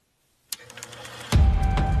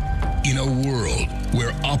In a world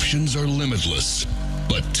where options are limitless,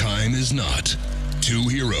 but time is not, two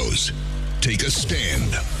heroes take a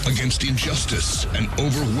stand against injustice and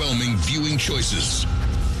overwhelming viewing choices.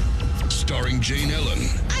 Starring Jane Ellen.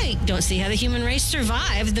 I don't see how the human race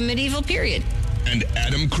survived the medieval period. And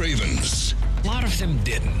Adam Cravens. A lot of them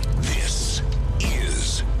didn't. This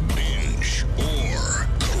is Binge or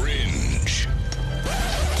Cringe.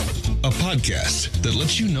 A podcast that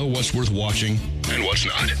lets you know what's worth watching and what's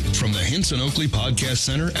not. From the Hinson Oakley Podcast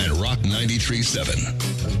Center at Rock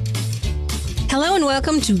 93.7. Hello and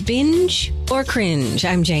welcome to Binge or Cringe.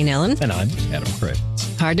 I'm Jane Ellen. And I'm Adam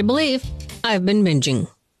Cravens. Hard to believe, I've been binging.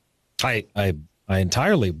 I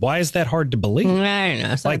entirely. Why is that hard to believe? I don't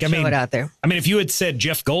know. So throw it out there. I mean, if you had said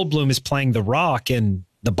Jeff Goldblum is playing The Rock in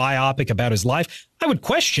the biopic about his life, I would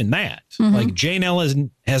question that. Mm-hmm. Like Jane Ellen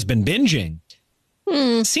has been binging.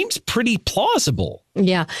 Seems pretty plausible.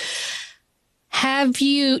 Yeah. Did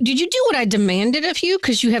you do what I demanded of you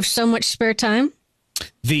because you have so much spare time?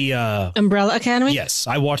 The Umbrella Academy? Yes,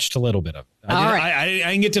 I watched a little bit of it. I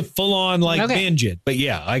didn't get to full on binge it, but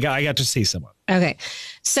yeah, I got to see some of it. Okay.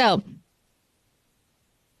 So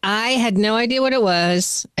I had no idea what it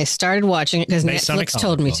was. I started watching it because Netflix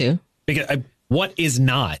told me to. Because what is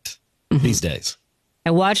not these days?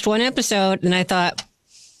 I watched one episode and I thought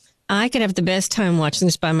I could have the best time watching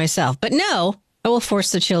this by myself. But no, I will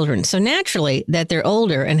force the children. So naturally that they're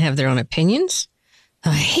older and have their own opinions.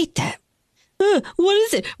 I hate that. What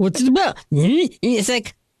is it? What's it about? It's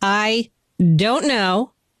like, I don't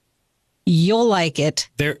know. You'll like it.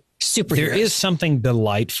 There is something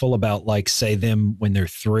delightful about, like, say, them when they're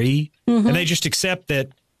 3, and they just accept that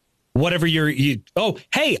whatever oh,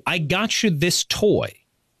 hey, I got you this toy.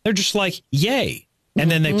 They're just like, yay. And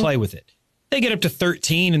then they play with it. They get up to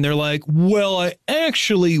 13 and they're like, well, I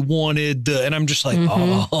actually wanted and I'm just like,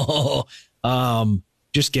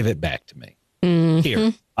 just give it back to me.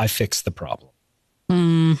 Here, I fixed the problem.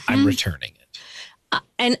 I'm returning it.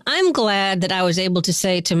 And I'm glad that I was able to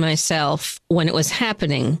say to myself when it was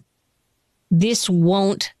happening, this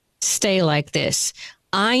won't stay like this.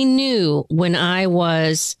 I knew when I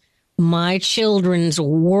was my children's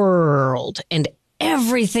world and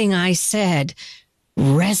everything I said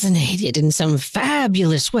resonated in some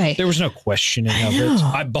fabulous way. There was no questioning of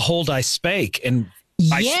it. I spake, and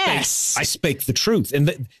yes, I spake the truth,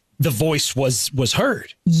 and the voice was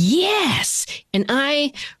heard. Yes, and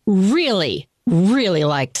I really, really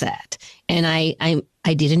liked that, and I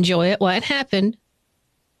did enjoy it while it happened,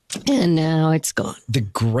 and now it's gone. The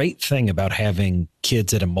great thing about having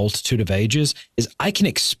kids at a multitude of ages is I can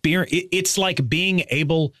experience. It's like being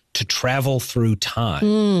able to travel through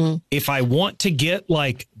time. If I want to get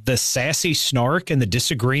like the sassy snark and the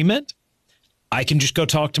disagreement, I can just go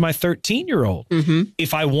talk to my 13-year-old.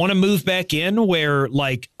 If I want to move back in where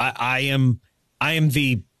like I am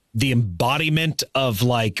the embodiment of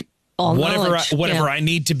like all whatever I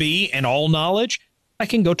need to be and all knowledge, I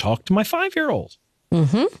can go talk to my 5-year-old.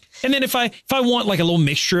 And then if I want like a little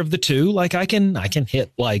mixture of the two, like I can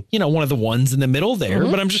hit like, one of the ones in the middle there,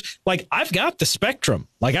 but I'm just like, I've got the spectrum.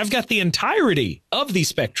 Like I've got the entirety of the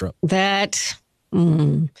spectrum. I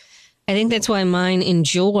think that's why mine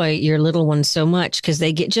enjoy your little ones so much, because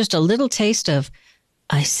they get just a little taste of,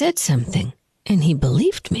 I said something and he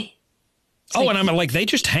believed me. And I'm like, they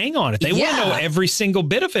just hang on it. They want to know every single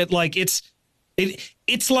bit of it. Like it's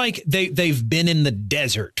like they've been in the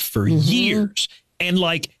desert for years. And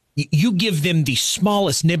like you give them the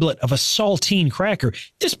smallest niblet of a saltine cracker.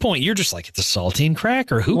 At this point, you're just like, it's a saltine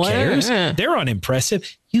cracker. Who cares? They're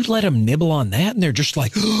unimpressive. You let them nibble on that and they're just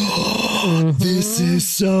like, oh, this is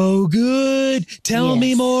so good. Tell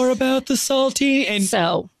me more about the saltine. And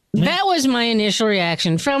so that was my initial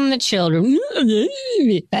reaction from the children.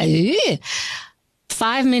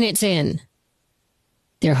 5 minutes in,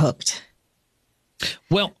 they're hooked.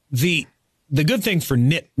 Well, the good thing for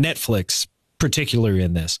Netflix, particularly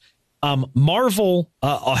in this, Marvel,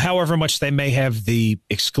 however much they may have the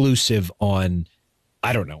exclusive on,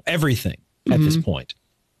 I don't know, everything at this point.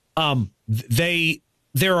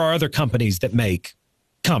 There are other companies that make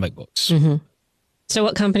comic books. So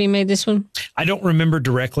what company made this one? I don't remember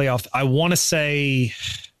directly off. I want to say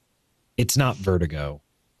it's not Vertigo.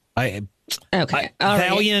 Valiant.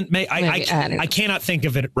 I cannot think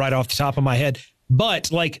of it right off the top of my head.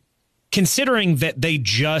 But like, considering that they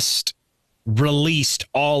just released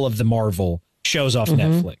all of the Marvel shows off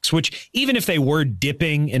Netflix, which even if they were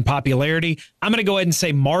dipping in popularity, I'm going to go ahead and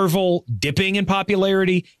say Marvel dipping in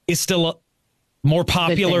popularity is still more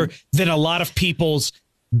popular than a lot of people's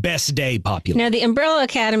best day popular. Now, the Umbrella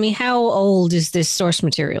Academy, how old is this source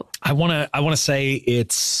material? I want to say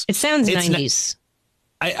it sounds 90s.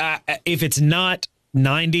 if it's not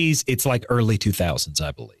 90s, it's like early 2000s,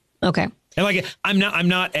 I believe. Okay. And like, I'm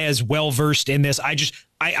not as well versed in this.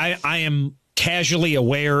 I am casually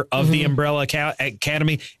aware of the Umbrella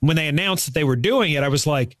Academy. When they announced that they were doing it, I was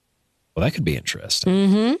like, well, that could be interesting.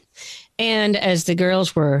 Mm-hmm. And as the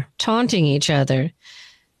girls were taunting each other,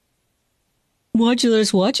 why'd you let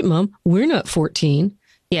us watch it, Mom? We're not 14.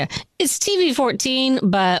 Yeah, it's TV 14,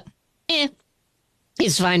 but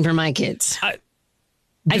it's fine for my kids. I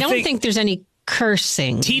don't think there's any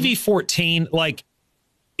cursing. TV 14, like,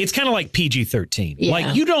 it's kind of like PG 13. Yeah.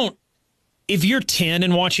 Like, you don't, if you're 10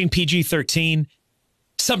 and watching PG 13,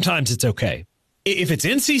 sometimes it's okay. If it's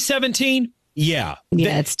NC 17,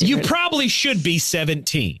 it's different. you probably should be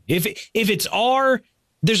 17. If it's R,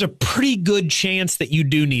 there's a pretty good chance that you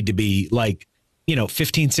do need to be like,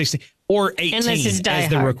 15, 16, or 18 as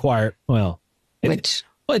the required. Well, it's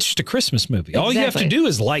just a Christmas movie. All you have to do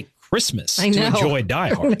is like Christmas to enjoy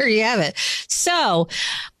Die Hard. There you have it. So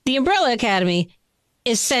the Umbrella Academy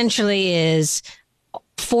essentially is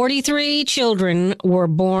 43 children were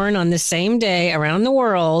born on the same day around the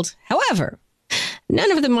world. However,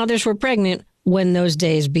 none of the mothers were pregnant when those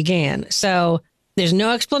days began. So there's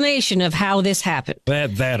no explanation of how this happened.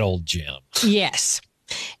 That old Jim. Yes.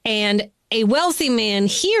 And a wealthy man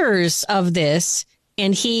hears of this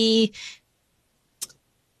and he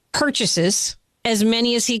purchases as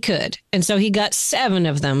many as he could. And so he got 7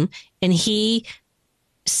 of them and he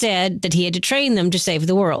said that he had to train them to save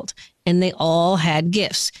the world. And they all had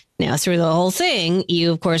gifts. Now, through the whole thing,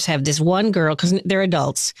 you, of course, have this one girl, because they're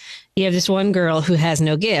adults. You have this one girl who has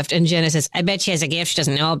no gift. And Jenna says, I bet she has a gift she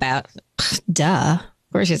doesn't know about. Duh.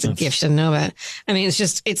 Of course she has a gift she doesn't know about. I mean,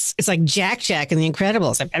 it's like Jack and the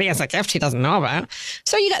Incredibles. I bet he has a gift she doesn't know about.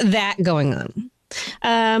 So you got that going on.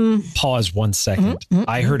 Pause 1 second.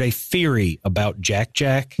 I heard a theory about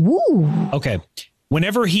Jack. Ooh. Okay.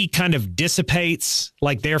 Whenever he kind of dissipates,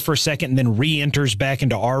 like there for a second, and then re-enters back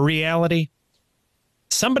into our reality,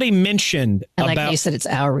 somebody mentioned about... I like you said it's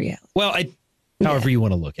our reality. Well, however you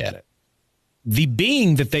want to look at it. The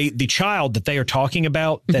being that the child that they are talking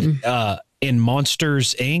about, that in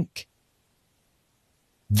Monsters, Inc.,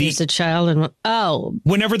 there's a child in...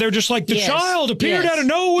 whenever they're just like, the child appeared out of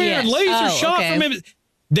nowhere and laser shot from him.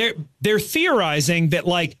 They're theorizing that,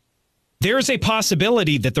 like, there's a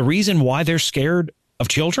possibility that the reason why they're scared of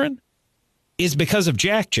children is because of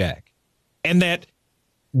Jack. And that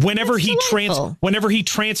whenever he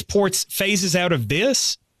transports, phases out of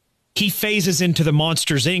this, he phases into the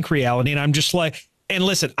Monsters, Inc. reality. And I'm just like, and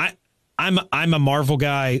listen, I'm a Marvel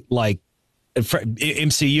guy, like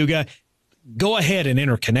MCU guy. Go ahead and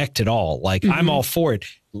interconnect it all. Like, I'm all for it.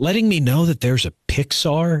 Letting me know that there's a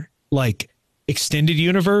Pixar, like, extended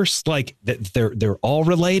universe, like that they're all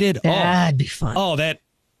related. That'd be fun.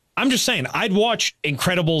 I'm just saying, I'd watch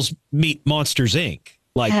Incredibles meet Monsters, Inc.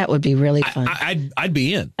 Like, that would be really fun. I'd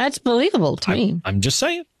be in. That's believable to me. I'm just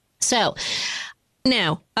saying. So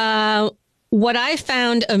now, what I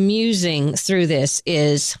found amusing through this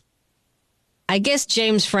is, I guess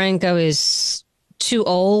James Franco is too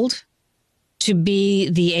old to be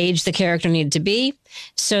the age the character needed to be.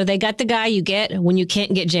 So they got the guy you get when you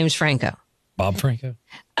can't get James Franco. Bob Franco,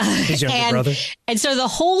 his younger brother. And so the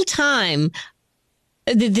whole time,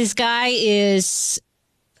 this guy is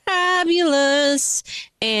fabulous.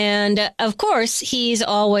 And of course, he's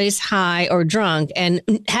always high or drunk. And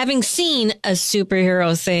having seen a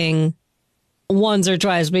superhero thing once or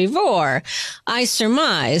twice before, I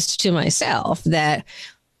surmised to myself that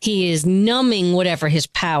he is numbing whatever his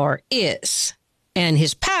power is. And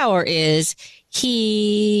his power is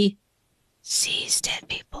he sees dead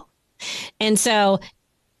people. And so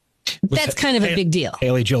that's kind of a big deal.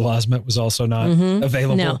 Haley Joel Osment was also not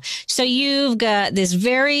available. No. So you've got this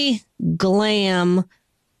very glam,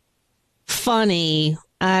 funny,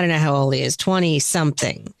 I don't know how old he is,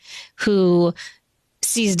 20-something, who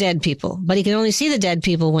sees dead people. But he can only see the dead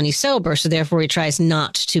people when he's sober, so therefore he tries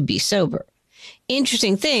not to be sober.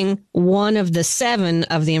 Interesting thing, one of the 7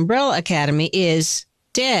 of the Umbrella Academy is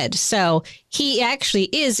dead. So he actually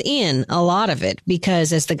is in a lot of it,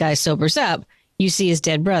 because as the guy sobers up, you see his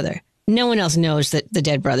dead brother. No one else knows that the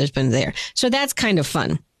dead brother's been there. So that's kind of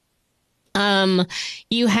fun.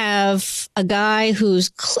 You have a guy who's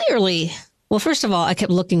clearly, well, first of all, I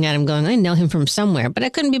kept looking at him going, I know him from somewhere, but I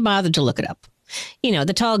couldn't be bothered to look it up. You know,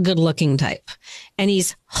 the tall, good looking type. And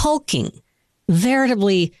he's hulking,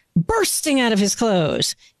 veritably bursting out of his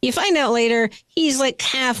clothes. You find out later he's like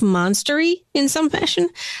half monster-y in some fashion.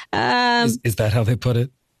 Is that how they put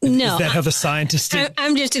it? No. Is that how the scientists did?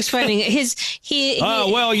 I'm just explaining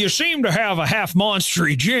well, you seem to have a half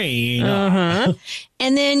monster-y gene.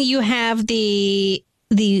 And then you have the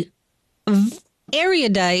the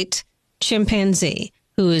erudite chimpanzee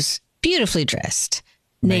who is beautifully dressed,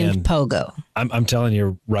 named Pogo. I'm telling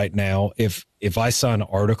you right now, if I saw an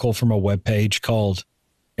article from a webpage called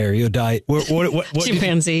erudite, what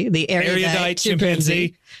chimpanzee, the erudite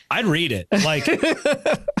chimpanzee, I'd read it. Like,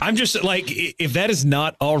 I'm just like, if that is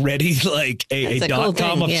not already like a .com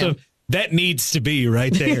cool of some, that needs to be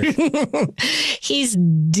right there. He's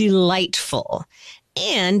delightful.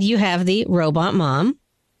 And you have the robot mom,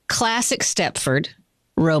 classic Stepford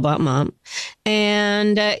robot mom.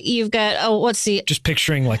 And you've got, just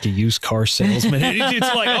picturing like a used car salesman.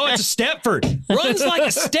 It's like, oh, it's a Stepford. Runs like a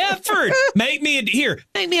Stepford. Make me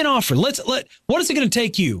an offer. What is it going to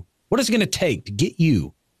take you? What is it going to take to get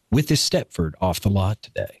you with this Stepford off the lot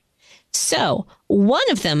today? So one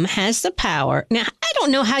of them has the power. Now, I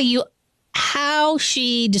don't know how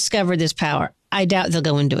she discovered this power. I doubt they'll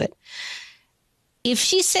go into it. If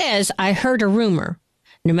she says, I heard a rumor,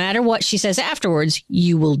 no matter what she says afterwards,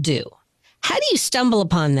 you will do. How do you stumble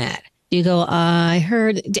upon that? You go, I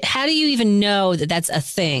heard. How do you even know that that's a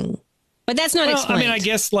thing? But that's not explained. I mean, I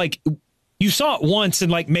guess like you saw it once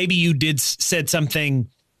and like maybe you said something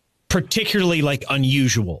particularly like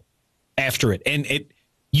unusual after it. And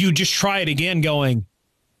you just try it again going,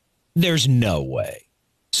 there's no way.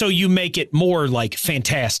 So you make it more like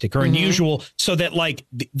fantastic or unusual so that like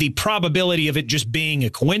the probability of it just being a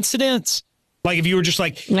coincidence. Like if you were just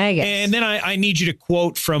like, and then I need you to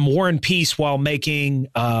quote from War and Peace while making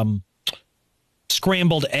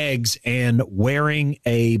scrambled eggs and wearing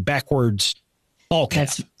a backwards ball cap.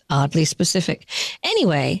 That's oddly specific.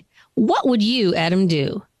 Anyway, what would you, Adam,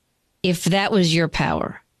 do if that was your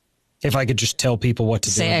power? If I could just tell people what to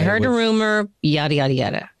do. Say, I heard a rumor, yada, yada,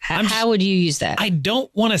 yada. How would you use that? I don't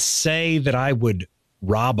want to say that I would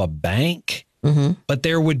rob a bank, but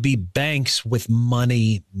there would be banks with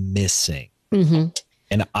money missing.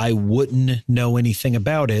 And I wouldn't know anything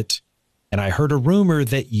about it. And I heard a rumor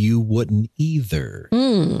that you wouldn't either.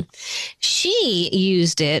 She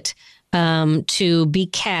used it to be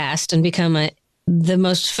cast and become the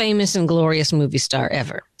most famous and glorious movie star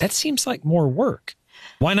ever. That seems like more work.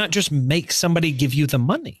 Why not just make somebody give you the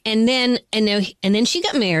money? And then she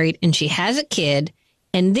got married and she has a kid.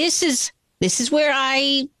 And this is where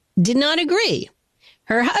I did not agree.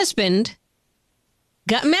 Her husband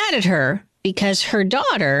got mad at her because her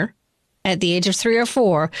daughter, at the age of 3 or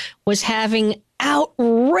 4, was having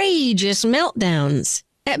outrageous meltdowns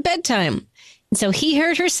at bedtime. And so he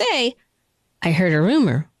heard her say, I heard a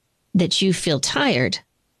rumor that you feel tired.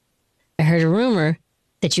 I heard a rumor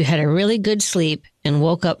that you had a really good sleep and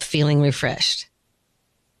woke up feeling refreshed.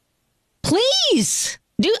 Please.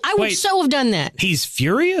 Dude, I would so have done that. He's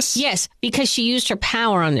furious? Yes, because she used her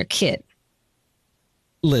power on their kid.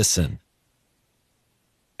 Listen.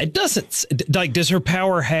 It doesn't, like, does her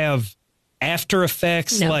power have after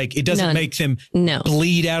effects? No, like, it doesn't make them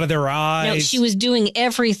bleed out of their eyes? No, she was doing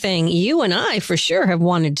everything you and I for sure have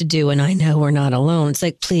wanted to do, and I know we're not alone. It's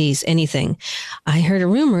like, please, anything. I heard a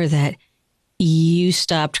rumor that you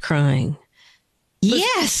stopped crying.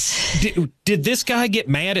 Yes. Did this guy get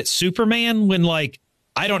mad at Superman when, like,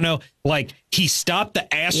 I don't know, like he stopped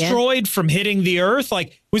the asteroid from hitting the Earth?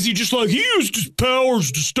 Like, was he just like, he used his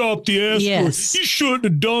powers to stop the asteroid? Yes. He shouldn't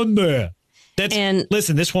have done that.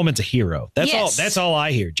 Listen, this woman's a hero. That's all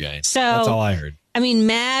I hear, Jane. So that's all I heard. I mean,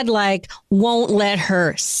 Mad like won't let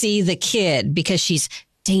her see the kid because she's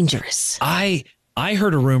dangerous. I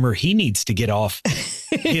heard a rumor he needs to get off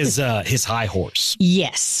his high horse.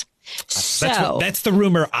 Yes. That's the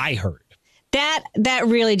rumor I heard. That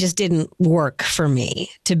really just didn't work for me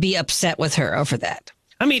to be upset with her over that.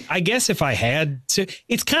 I mean, I guess if I had to,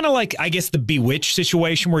 it's kind of like, I guess, the Bewitched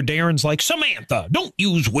situation where Darren's like, Samantha, don't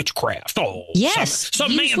use witchcraft. Oh, yes,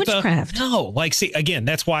 Samantha. Use witchcraft. No, like, see, again,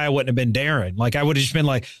 that's why I wouldn't have been Darren. Like, I would have just been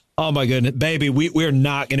like, oh my goodness, baby, we're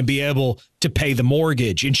not going to be able to pay the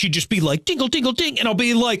mortgage. And she'd just be like, tingle, tingle, ting. And I'll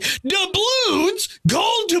be like, doubloons,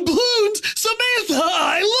 gold doubloons, Samantha,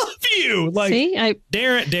 I love you. Like, see,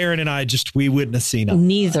 Darren and I we wouldn't have seen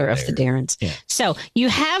neither of the Darrens. Yeah. So you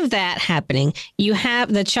have that happening. You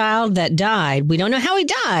have the child that died. We don't know how he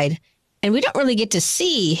died. And we don't really get to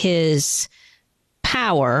see his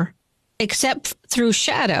power except through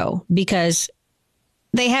shadow because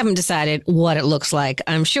they haven't decided what it looks like,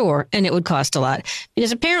 I'm sure, and it would cost a lot.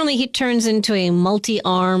 Because apparently he turns into a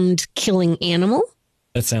multi-armed killing animal.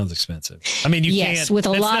 That sounds expensive. I mean, you can't... with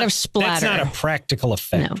a lot of splatter. That's not a practical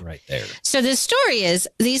effect right there. So the story is,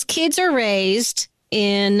 these kids are raised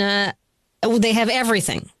in... they have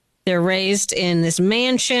everything. They're raised in this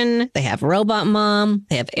mansion. They have robot mom.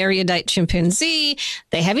 They have erudite chimpanzee.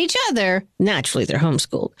 They have each other. Naturally, they're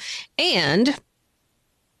homeschooled. And...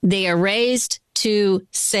 They are raised to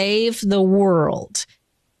save the world.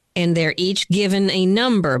 And they're each given a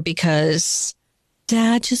number because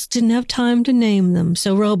Dad just didn't have time to name them.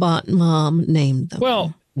 So Robot Mom named them.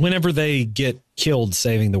 Well, whenever they get killed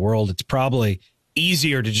saving the world, it's probably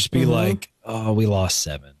easier to just be like, oh, we lost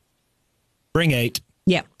 7. Bring 8.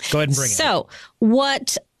 Yeah. Go ahead and bring 8. So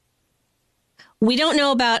what we don't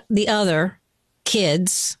know about the other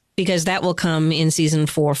kids, because that will come in season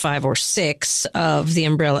 4, 5, or 6 of the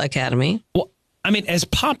Umbrella Academy. Well, I mean, as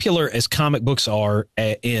popular as comic books are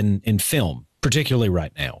in film, particularly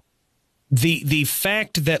right now, the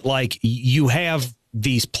fact that like you have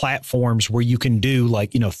these platforms where you can do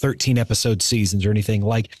like, 13 episode seasons or anything,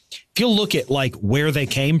 like if you look at like where they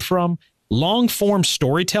came from, long form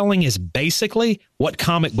storytelling is basically what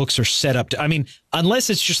comic books are set up to. I mean, unless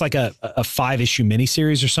it's just like a 5-issue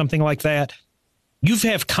miniseries or something like that, you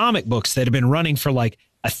have comic books that have been running for like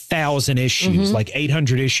 1,000 issues, like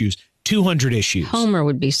 800 issues. 200 issues. Homer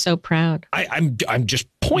would be so proud. I'm just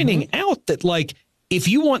pointing out that like if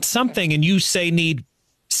you want something and you say need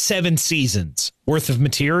 7 seasons worth of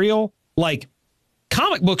material, like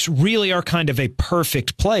comic books really are kind of a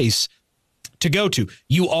perfect place to go to.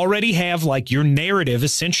 You already have like your narrative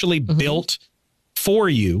essentially built for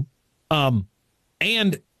you.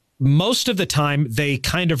 And most of the time they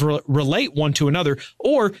kind of relate one to another.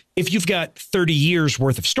 Or if you've got 30 years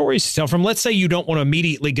worth of stories to tell from, let's say you don't want to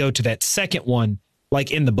immediately go to that second one,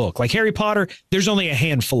 like in the book, like Harry Potter, there's only a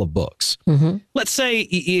handful of books. Let's say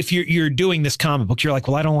if you're doing this comic book, you're like,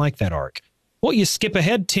 well, I don't like that arc. Well, you skip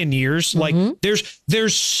ahead 10 years. Like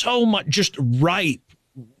there's so much just ripe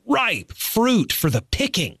fruit for the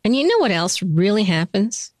picking. And you know what else really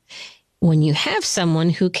happens? When you have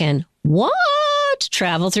someone who can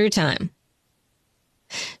travel through time.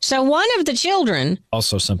 So one of the children.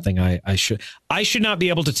 Also something I should not be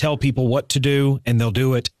able to tell people what to do and they'll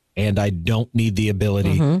do it. And I don't need the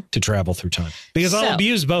ability to travel through time because I'll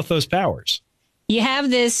abuse both those powers. You have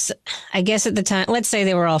this, I guess at the time, let's say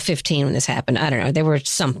they were all 15 when this happened. I don't know. They were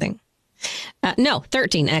something. No,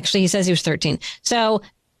 13. Actually, he says he was 13. So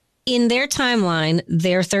in their timeline,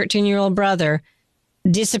 their 13-year-old brother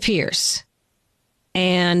disappears.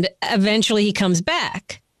 And eventually he comes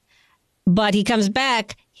back. But he comes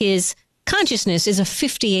back, his consciousness is a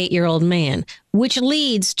 58-year-old man, which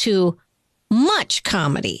leads to much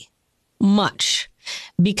comedy. Much.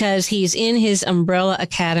 Because he's in his Umbrella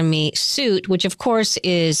Academy suit, which of course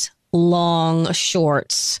is long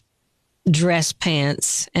shorts, dress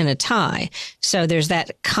pants, and a tie. So there's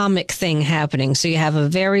that comic thing happening. So you have a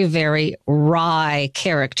very, very wry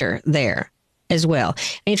character there as well.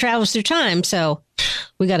 And he travels through time. So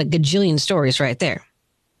we got a gajillion stories right there.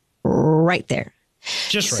 Right there.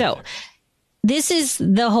 Just right so there. This is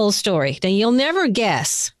the whole story. Now you'll never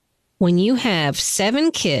guess when you have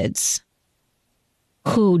 7 kids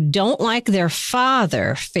who don't like their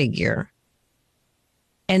father figure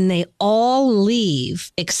and they all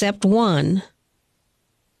leave except one,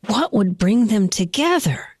 what would bring them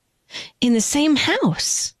together in the same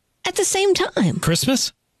house at the same time?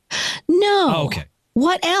 Christmas? No. Oh, okay.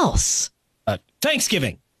 What else?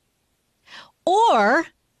 Thanksgiving. Or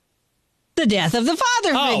the death of the father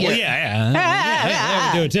figure. Well,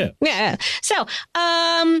 yeah, we do it too. Yeah. So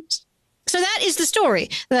that is the story.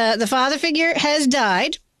 The father figure has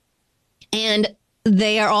died, and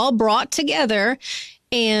they are all brought together.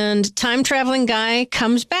 And time traveling guy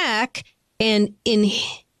comes back, and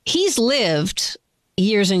he's lived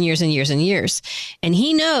years and years and years and years, and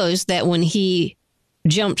he knows that when he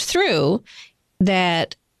jumped through,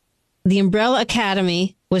 that the Umbrella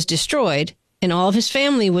Academy was destroyed and all of his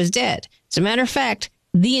family was dead. As a matter of fact,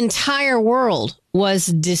 the entire world was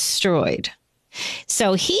destroyed.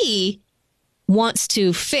 So he wants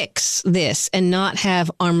to fix this and not have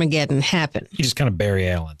Armageddon happen. He just kind of Barry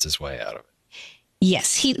Allen's his way out of it.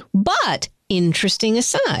 Yes, but interesting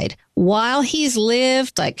aside, while he's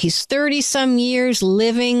lived, like he's 30 some years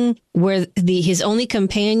living where his only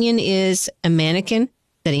companion is a mannequin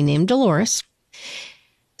that he named Dolores.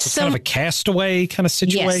 It's kind of a castaway kind of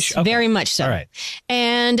situation. Yes, very much so. All right.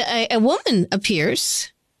 And a woman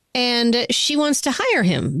appears and she wants to hire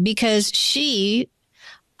him because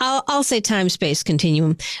I'll say time-space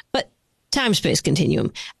continuum, but time-space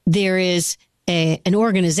continuum. There is an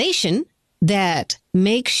organization that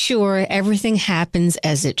makes sure everything happens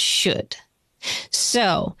as it should.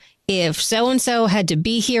 So if so-and-so had to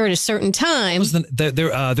be here at a certain time.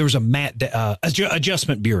 There was a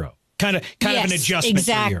adjustment bureau. Kind of an adjustment.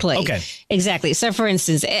 Exactly. Okay. Exactly. So, for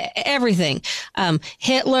instance, everything,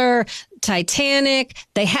 Hitler, Titanic,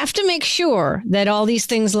 they have to make sure that all these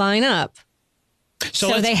things line up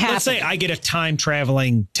So they let's say I get a time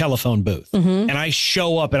traveling telephone booth and I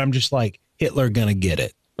show up and I'm just like, Hitler gonna get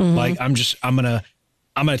it. Like I'm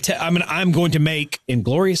going to make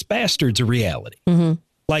Inglourious Bastards a reality.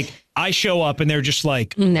 Like I show up and they're just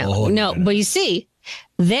like, no. But you see,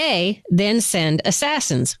 they then send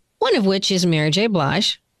assassins, one of which is Mary J.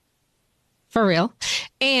 Blige, for real,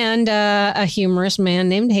 and a humorous man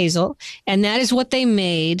named Hazel. And that is what they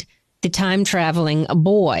made the time traveling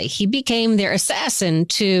boy. He became their assassin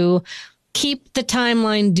to keep the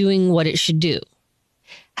timeline doing what it should do.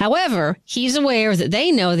 However, he's aware that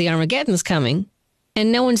they know the Armageddon's coming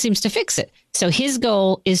and no one seems to fix it. So his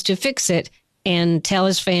goal is to fix it and tell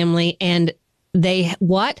his family, and they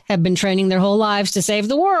have been training their whole lives to save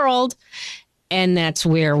the world. And that's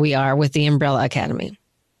where we are with the Umbrella Academy.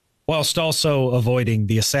 Whilst also avoiding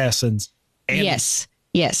the assassins. Yes.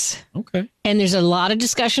 Okay. And there's a lot of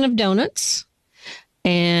discussion of donuts.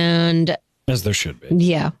 And as there should be.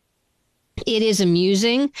 Yeah. It is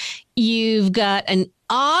amusing. You've got an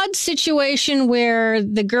odd situation where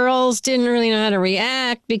the girls didn't really know how to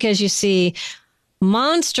react because you see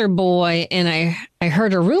Monster Boy and I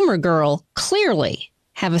heard a rumor girl clearly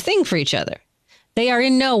have a thing for each other. They are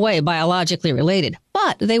in no way biologically related,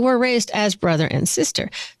 but they were raised as brother and sister.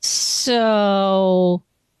 So,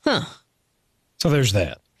 So there's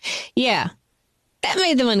that. Yeah. That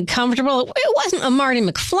made them uncomfortable. It wasn't a Marty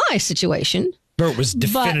McFly situation. Or it was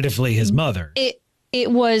definitively his mother.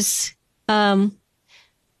 It was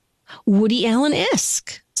Woody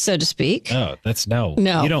Allen-esque, so to speak. Oh, that's no.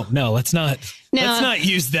 No. You don't know. Let's not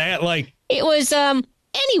use that. Like it was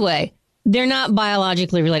anyway, they're not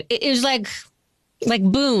biologically related. It was like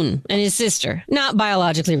Boone and his sister, not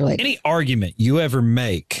biologically related. Any argument you ever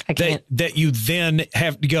make that you then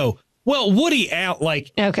have to go, well, Woody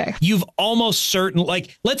okay. You've almost certain,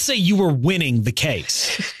 like, let's say you were winning the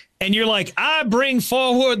case and you're like, I bring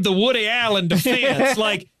forward the Woody Allen defense.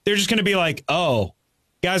 Like, they're just going to be like, oh,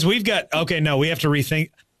 guys, we have to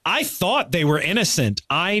rethink. I thought they were innocent.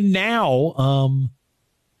 I now,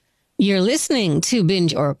 You're listening to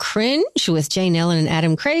Binge or Cringe with Jane Ellen and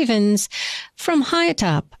Adam Cravens from high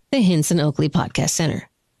atop the Henson Oakley Podcast Center.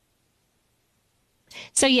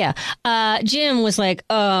 So yeah, Jim was like,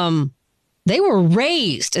 they were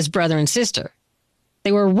raised as brother and sister.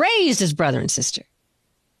 They were raised as brother and sister.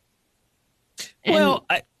 And,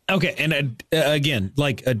 and again,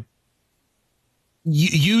 like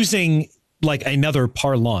using like another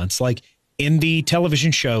parlance, like in the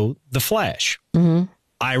television show The Flash,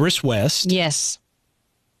 Iris West, yes,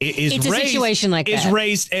 it's a situation like that. Is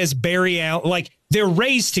raised as Barry Allen. Like they're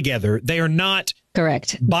raised together. They are not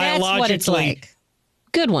correct biologically. That's what it's like.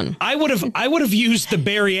 Good one. I would have used the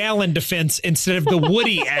Barry Allen defense instead of the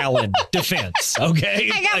Woody Allen defense.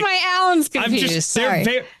 Okay, I got my Allens confused.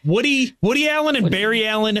 Sorry. Woody Allen and Barry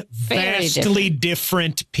Allen, vastly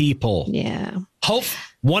different people. Yeah. Hope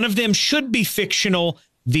one of them should be fictional.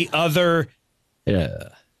 The other,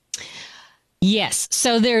 yes.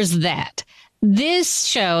 So there's that. This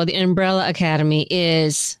show, The Umbrella Academy,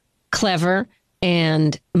 is clever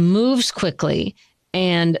and moves quickly.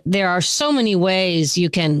 And there are so many ways you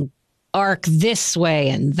can arc this way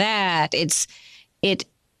and that. It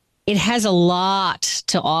has a lot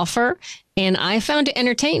to offer. And I found it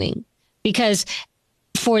entertaining because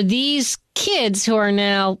for these kids who are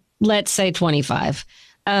now, let's say 25,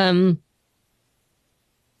 as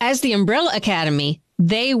the Umbrella Academy,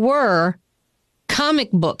 they were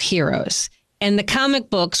comic book heroes. And the comic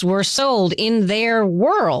books were sold in their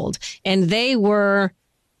world. And they were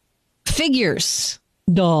figures.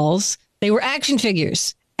 Dolls. They were action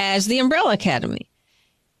figures as the Umbrella Academy.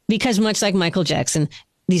 Because much like Michael Jackson,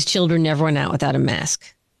 these children never went out without a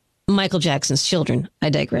mask. Michael Jackson's children. I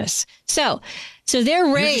digress. So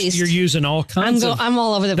they're raised. You're using all kinds I'm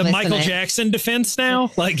all over the place. The Michael tonight. Jackson defense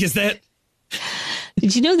now? Like, is that?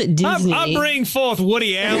 Did you know that Disney? I bring forth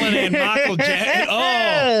Woody Allen and Michael Jackson.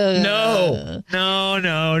 Oh, no.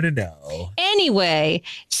 Anyway,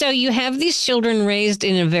 so you have these children raised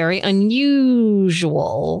in a very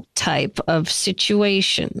unusual type of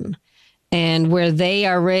situation and where they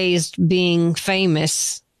are raised being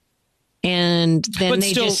famous and then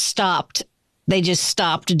they just stopped. They just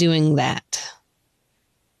stopped doing that.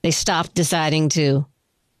 They stopped deciding to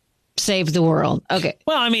save the world. Okay.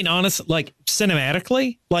 Well, I mean, honestly, like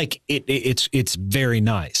cinematically, like it's very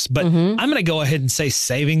nice. But I'm going to go ahead and say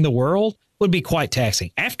saving the world would be quite taxing.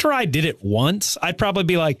 After I did it once, I'd probably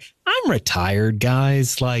be like, I'm retired,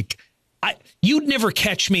 guys. Like, you'd never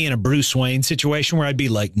catch me in a Bruce Wayne situation where I'd be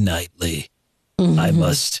like, nightly, I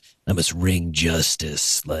must wring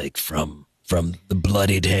justice, like from the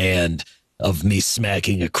bloodied hand of me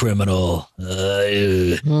smacking a criminal.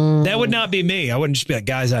 That would not be me. I wouldn't just be like,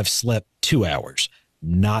 guys, I've slept 2 hours.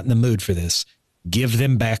 Not in the mood for this. Give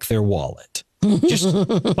them back their wallet. Just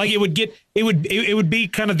like it would be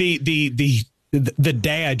kind of the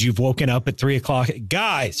dad you've woken up at 3 o'clock.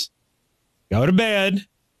 Guys, go to bed,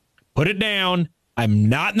 put it down. I'm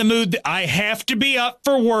not in the mood. I have to be up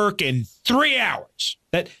for work in 3 hours.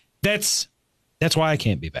 That's why I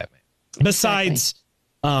can't be Batman. Besides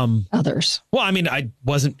others. Well, I mean, I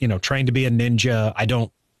wasn't, trained to be a ninja. I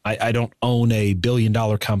don't own $1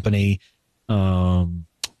 billion company.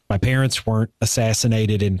 My parents weren't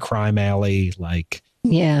assassinated in Crime Alley, in front of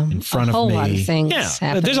me. A whole lot of things. Yeah,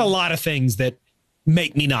 happening. there's a lot of things that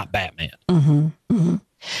make me not Batman. Mm-hmm, mm-hmm.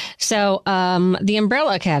 So, The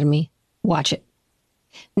Umbrella Academy, watch it.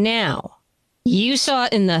 Now, you saw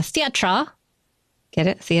it in the theatre. Get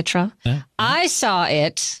it? Theatre. Yeah. I saw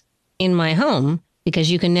it in my home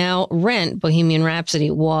because you can now rent Bohemian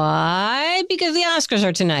Rhapsody. Why? Because the Oscars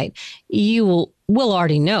are tonight. You will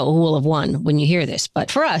already know who will have won when you hear this.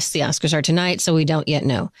 But for us, the Oscars are tonight, so we don't yet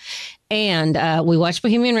know. And we watched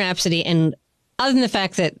Bohemian Rhapsody. And other than the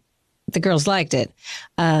fact that the girls liked it,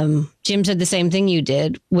 Jim said the same thing you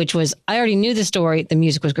did, which was, I already knew the story. The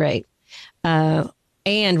music was great.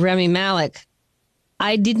 And Rami Malek,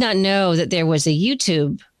 I did not know that there was a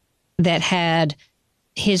YouTube that had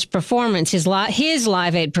his performance, his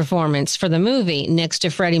Live Aid performance for the movie next to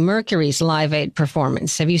Freddie Mercury's Live Aid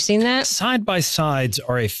performance. Have you seen that? Side by sides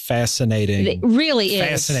are a fascinating, it really is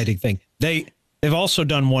fascinating thing. They've also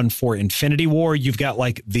done one for Infinity War. You've got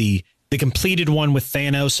the completed one with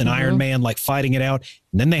Thanos and Iron Man fighting it out,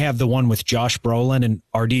 and then they have the one with Josh Brolin and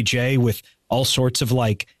RDJ with all sorts of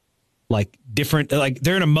different,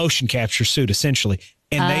 they're in a motion capture suit essentially.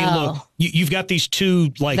 And they look, you've got these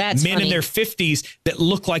two men in their 50s that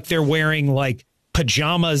look like they're wearing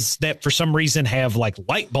pajamas that for some reason have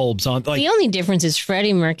light bulbs on. The only difference is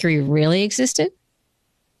Freddie Mercury really existed.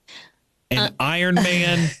 And Iron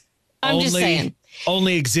Man just saying.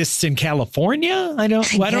 Only exists in California. I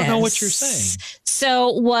don't know what you're saying. So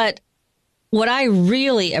what I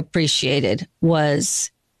really appreciated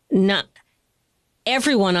was not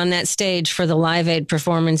everyone on that stage for the Live Aid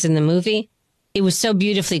performance in the movie. It was so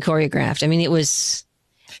beautifully choreographed. I mean, it was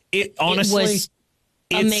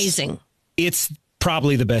amazing. It's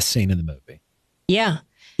probably the best scene in the movie. Yeah.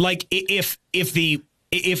 If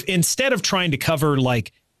instead of trying to cover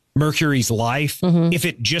Mercury's life, if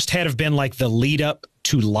it just had have been the lead up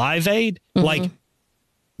to Live Aid,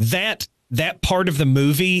 that part of the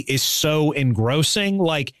movie is so engrossing.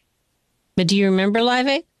 But do you remember Live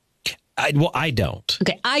Aid? I don't.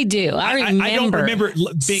 Okay, I do. I don't remember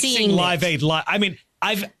seeing Live it. Aid. I mean,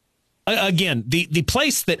 again, the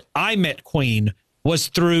place that I met Queen was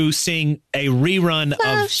through seeing a rerun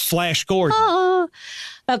of Flash Gordon. Oh.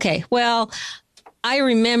 Okay, well, I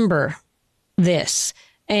remember this.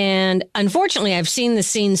 And unfortunately, I've seen the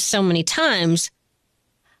scene so many times,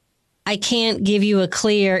 I can't give you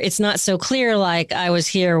it's not so clear like I was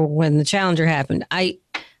here when the Challenger happened. I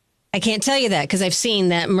can't tell you that because I've seen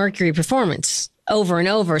that Mercury performance over and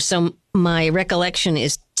over. So my recollection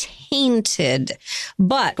is tainted.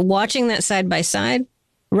 But watching that side by side,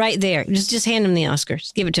 right there, just hand him the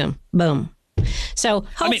Oscars. Give it to him. Boom. So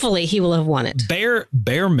hopefully he will have won it.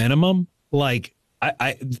 Bare minimum, the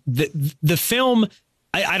film,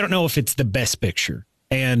 I don't know if it's the best picture.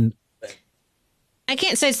 And I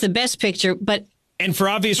can't say it's the best picture, and for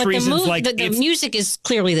obvious reasons, the music is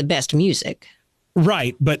clearly the best music.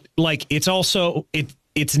 Right, but it's also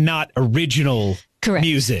it's not original Correct.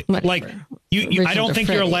 Music. Whatever. I don't think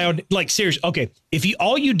you're allowed. Seriously, okay. If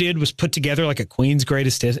all you did was put together a Queen's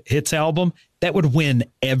Greatest Hits album, that would win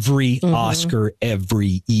every Oscar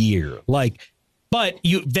every year. But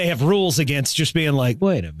they have rules against just being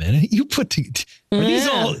wait a minute, you put these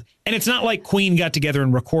all, and it's not like Queen got together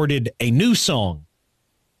and recorded a new song.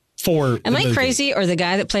 Am I crazy or the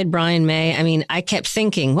guy that played Brian May? I mean, I kept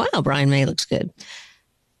thinking, wow, Brian May looks good.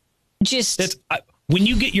 When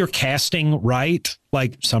you get your casting right,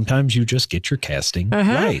 sometimes you just get your casting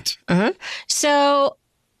right. So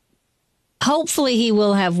hopefully he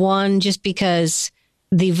will have won just because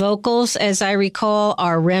the vocals, as I recall,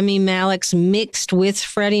 are Rami Malek's mixed with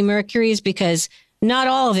Freddie Mercury's because not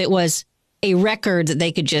all of it was a record that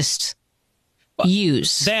they could just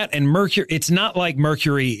use. That and Mercury, it's not like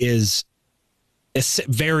Mercury is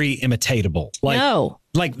very imitatable. No.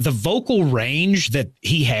 The vocal range that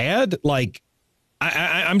he had,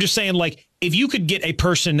 I'm just saying, if you could get a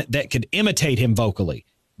person that could imitate him vocally,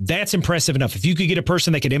 that's impressive enough. If you could get a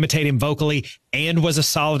person that could imitate him vocally and was a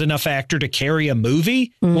solid enough actor to carry a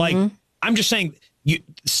movie, I'm just saying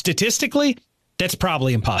statistically, that's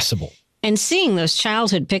probably impossible. And seeing those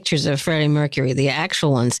childhood pictures of Freddie Mercury, the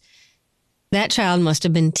actual ones, that child must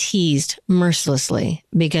have been teased mercilessly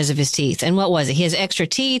because of his teeth. And what was it? He has extra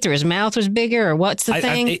teeth, or his mouth was bigger, or what's the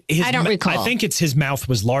thing? I don't recall. I think it's his mouth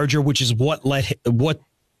was larger, which is what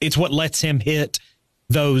lets him hit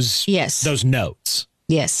those notes.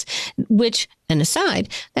 Yes. Which, an aside,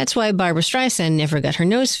 that's why Barbra Streisand never got her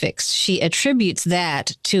nose fixed. She attributes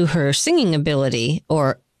that to her singing ability,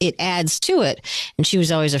 or it adds to it. And she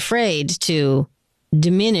was always afraid to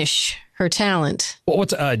diminish her talent. Well,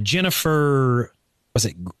 what's Jennifer? Was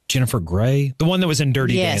it Jennifer Grey? The one that was in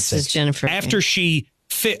Dirty Dancing? Yes, it's Jennifer. After she,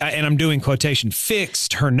 and I'm doing quotation,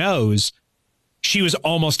 fixed her nose, she was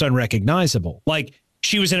almost unrecognizable. Like,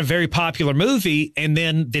 she was in a very popular movie, and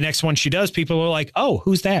then the next one she does, people are like, oh,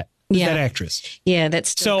 who's that? Who's that actress? Yeah,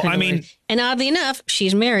 that's so, I mean. Weird. And oddly enough,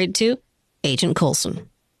 she's married to Agent Coulson.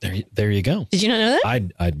 There you go. Did you not know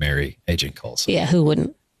that? I'd marry Agent Coulson. Yeah, who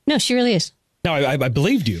wouldn't? No, she really is. No, I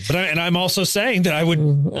believed you, but I'm also saying that I would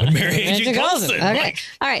marry Agent Coulson. Okay, like,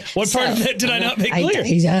 all right. What part of that did I not make clear?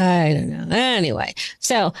 I don't know. Anyway,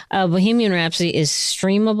 so Bohemian Rhapsody is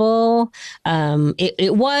streamable.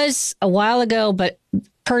 It was a while ago, but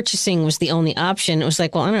purchasing was the only option. It was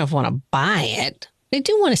like, well, I don't know if I want to buy it. I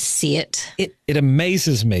do want to see it. It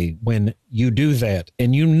amazes me when you do that,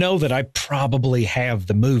 and you know that I probably have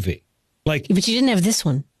the movie. Like, but you didn't have this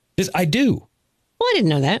one. I do. Well, I didn't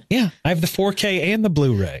know that. Yeah, I have the 4K and the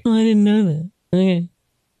Blu-ray. Oh, I didn't know that. Okay.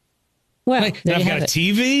 Well, I've got a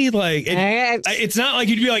TV. Like, it's not like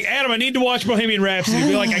you'd be like, Adam, I need to watch Bohemian Rhapsody. You'd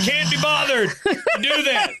be like, I can't be bothered to do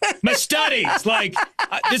that. My studies. Like,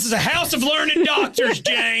 this is a house of learned doctors,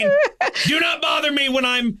 Jane. Do not bother me when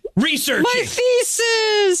I'm researching. My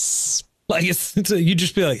thesis. Like, you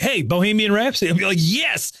just be like, hey, Bohemian Rhapsody. I'll be like,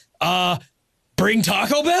 yes. Bring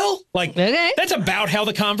Taco Bell? Like, okay. That's about how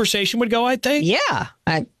the conversation would go, I think. Yeah.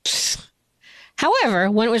 However,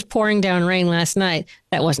 when it was pouring down rain last night,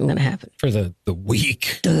 that wasn't going to happen. For the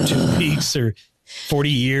week, 2 weeks, or 40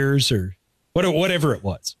 years, or whatever it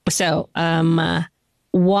was. So,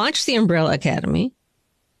 watch The Umbrella Academy.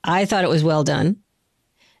 I thought it was well done.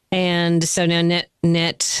 And so now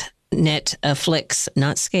Netflix,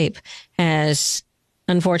 not Scape, has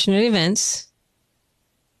Unfortunate Events,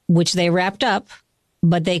 which they wrapped up,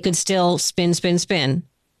 but they could still spin.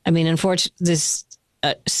 I mean, the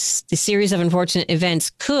series of Unfortunate Events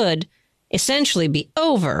could essentially be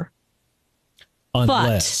over,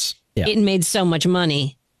 unless it made so much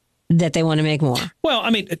money that they want to make more. Well, I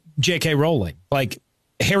mean, J.K. Rowling, like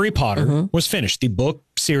Harry Potter was finished. The book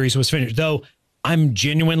series was finished, though I'm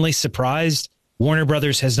genuinely surprised Warner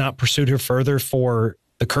Brothers has not pursued her further for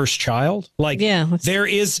The Cursed Child. Like, there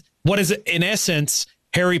is, what is it, in essence,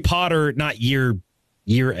 Harry Potter, not year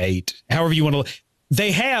 8, however you want to.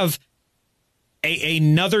 They have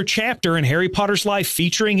another chapter in Harry Potter's life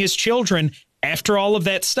featuring his children after all of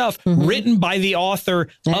that stuff, written by the author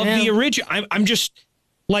of the original. I'm just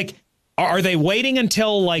like, are they waiting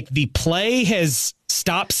until like the play has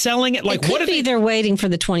stopped selling it? Like, it could be they're waiting for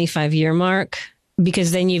the 25-year mark,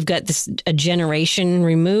 because then you've got a generation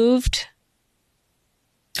removed.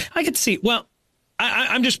 I could see. Well,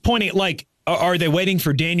 I'm just pointing at, like, are they waiting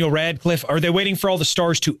for Daniel Radcliffe? Are they waiting for all the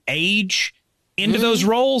stars to age into those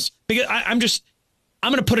roles? Because I'm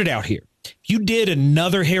going to put it out here. You did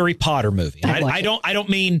another Harry Potter movie. I don't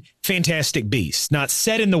mean Fantastic Beasts, not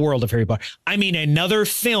set in the world of Harry Potter. I mean another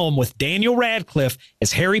film with Daniel Radcliffe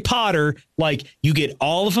as Harry Potter. Like, you get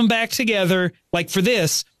all of them back together. Like, for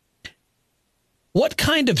this, what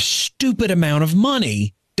kind of stupid amount of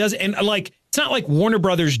money does, and like, it's not like Warner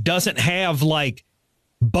Brothers doesn't have like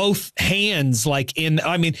both hands, like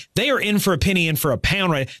I mean, they are in for a penny, in for a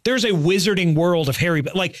pound, right? There's a wizarding world of Harry,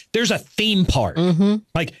 like there's a theme park,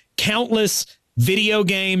 like countless video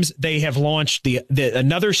games. They have launched the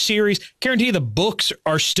another series. Guarantee the books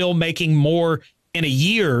are still making more in a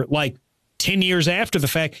year, like 10 years after the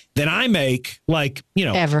fact, than I make, like, you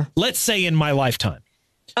know, ever. Let's say in my lifetime.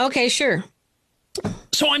 Okay, sure.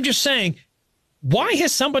 So I'm just saying, why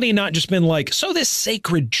has somebody not just been like, so this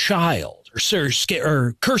sacred child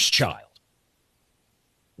or cursed child,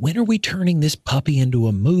 when are we turning this puppy into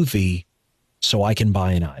a movie so I can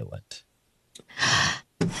buy an island?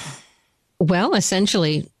 Well,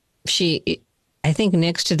 essentially, I think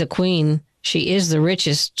next to the Queen, she is the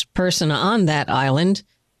richest person on that island.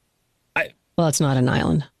 Well, it's not an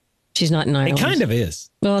island. She's not an island. It kind of is.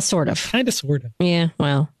 Well, sort of. Kind of, sort of. Yeah,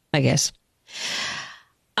 well, I guess.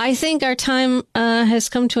 I think our time has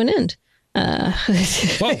come to an end.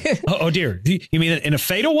 Oh dear. You mean in a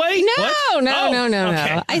fatal way?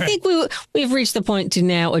 No. I think we've reached the point to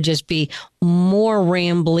now it would just be more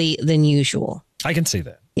rambly than usual. I can see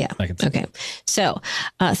that. Yeah. I can see okay. So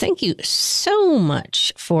thank you so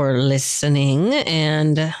much for listening.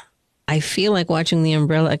 And I feel like watching The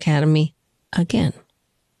Umbrella Academy again.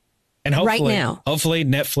 And hopefully, right now. Hopefully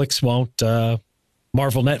Netflix won't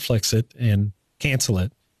Marvel Netflix it and cancel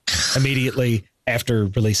it immediately after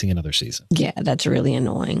releasing another season. Yeah, that's really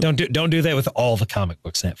annoying. Don't do that with all the comic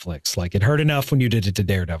books, Netflix. Like, it hurt enough when you did it to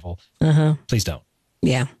Daredevil. Please don't.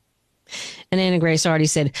 Yeah. And Anna Grace already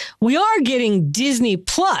said, we are getting Disney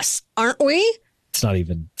Plus, aren't we? It's not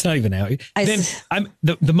even out.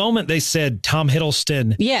 The moment they said Tom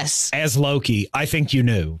Hiddleston as Loki, I think you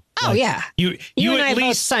knew. Oh, like, yeah. You and at I least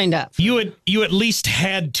both signed up. You at least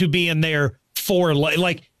had to be in there for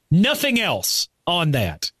like nothing else on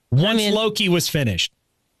that. Once Loki was finished,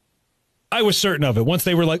 I was certain of it. Once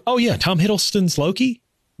they were like, oh, yeah, Tom Hiddleston's Loki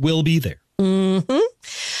will be there. Mm-hmm.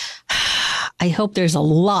 I hope there's a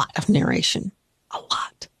lot of narration. A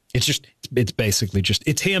lot. It's basically just,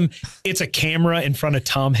 it's him. It's a camera in front of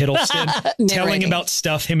Tom Hiddleston telling about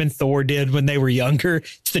stuff him and Thor did when they were younger.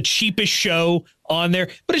 It's the cheapest show on there,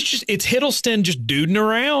 but it's Hiddleston just duding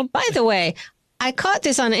around. By the way, I caught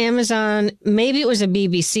this on Amazon. Maybe it was a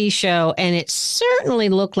BBC show, and it certainly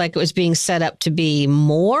looked like it was being set up to be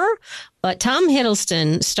more. But Tom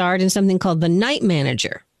Hiddleston starred in something called The Night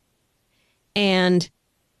Manager. And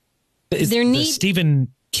the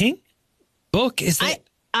Stephen King book? Is that?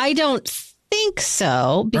 I don't think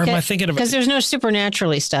so. Or am I thinking of? Because there's no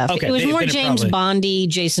supernaturally stuff. Okay, it was more James Bondy,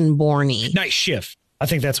 Jason Bourne-y. Night Shift. I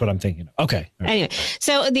think that's what I'm thinking of. Okay. Right. Anyway,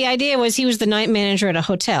 so the idea was he was the night manager at a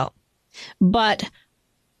hotel. But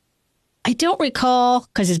I don't recall,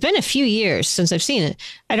 because it's been a few years since I've seen it.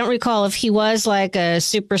 I don't recall if he was like a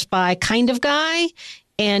super spy kind of guy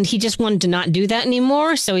and he just wanted to not do that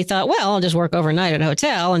anymore. So he thought, well, I'll just work overnight at a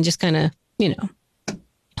hotel and just kind of,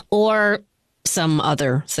 or some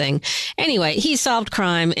other thing. Anyway, he solved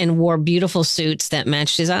crime and wore beautiful suits that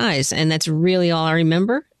matched his eyes. And that's really all I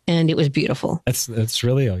remember. And it was beautiful. That's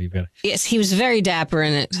really all you've got. Yes, he was very dapper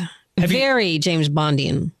in it. Very James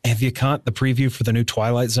Bondian. Have you caught the preview for the new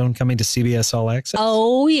Twilight Zone coming to CBS All Access?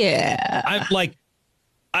 Oh, yeah.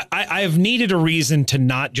 I have needed a reason to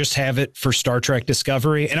not just have it for Star Trek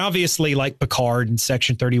Discovery. And obviously, like Picard and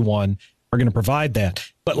Section 31 are going to provide that.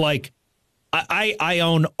 But like, I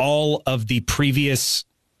own all of the previous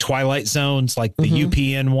Twilight Zones, like the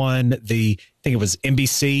UPN one, I think it was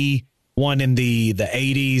NBC one in the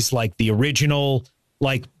 80s, like the original,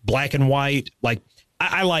 like black and white, like,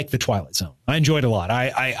 I like the Twilight Zone. I enjoyed it a lot.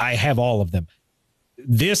 I have all of them.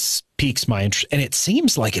 This piques my interest, and it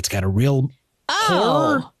seems like it's got a real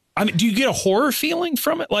horror. I mean, do you get a horror feeling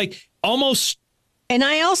from it? Like almost. And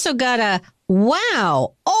I also got a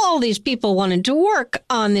wow, all these people wanted to work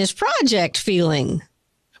on this project feeling.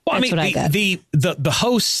 Well, that's what I got. The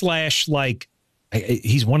host / like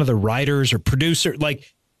he's one of the writers or producer,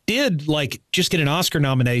 like did like just get an Oscar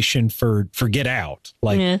nomination for Get Out.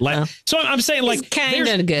 So I'm saying like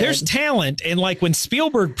there's talent. And like when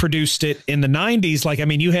Spielberg produced it in the 90s, like, I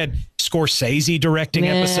mean, you had Scorsese directing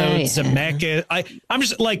episodes, Zemeckis. I'm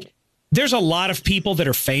just like, there's a lot of people that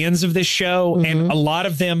are fans of this show and a lot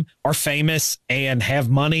of them are famous and have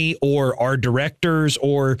money or are directors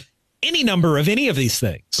or any number of any of these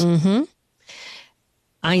things. Mm-hmm.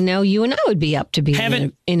 I know you and I would be up to be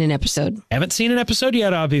in an episode. Haven't seen an episode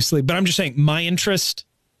yet, obviously, but I'm just saying my interest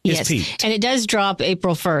is peaked. And it does drop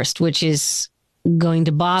April 1st, which is going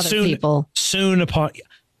to bother people.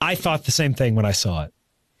 I thought the same thing when I saw it.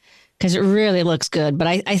 Because it really looks good, but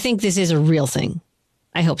I think this is a real thing.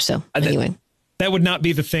 I hope so. Anyway. That would not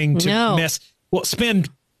be the thing to mess. Well, spend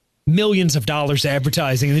millions of dollars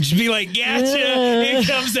advertising and then just be like, gotcha, it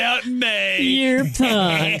comes out in May. Your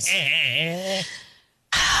pause.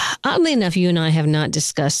 Oddly enough, you and I have not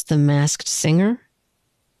discussed The Masked Singer.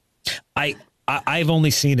 I've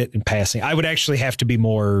only seen it in passing. I would actually have to be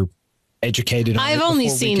more educated on it. I've only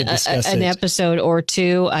seen an episode or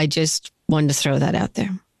two. I just wanted to throw that out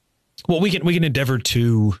there. Well, we can endeavor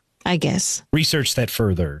to, I guess, research that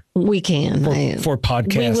further. We can for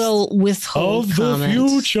podcasts. We will withhold of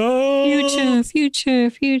comments. The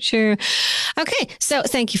future. Okay, so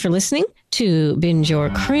thank you for listening to Binge or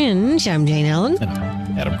Cringe. I'm Jane Ellen.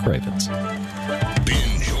 And Adam Cravens.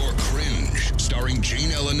 Binge or Cringe, starring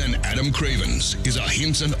Jane Ellen and Adam Cravens, is a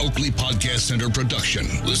Hinson Oakley Podcast Center production.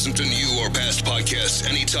 Listen to new or past podcasts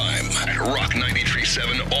anytime at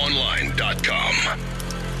rock937online.com.